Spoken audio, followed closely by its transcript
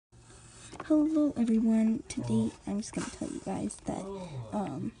Hello everyone, today I'm just going to tell you guys that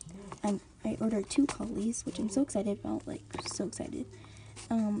I ordered 2 collies, which I'm so excited about, like so excited.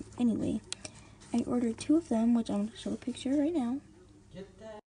 Anyway, I ordered 2 of them, which I'm going to show a picture right now.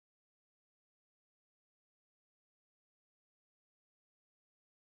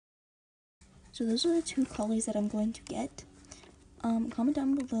 So those are the 2 collies that I'm going to get. Comment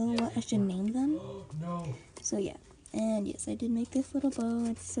down below what I should name them. So yeah, and yes, I did make this little bow.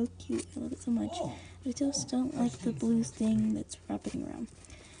 It's so cute. I love it so much. I just don't like the blue thing that's wrapping around,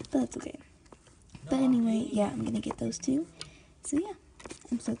 but that's okay. But anyway, yeah, I'm gonna get those 2. So yeah,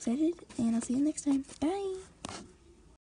 I'm so excited, and I'll see you next time. Bye!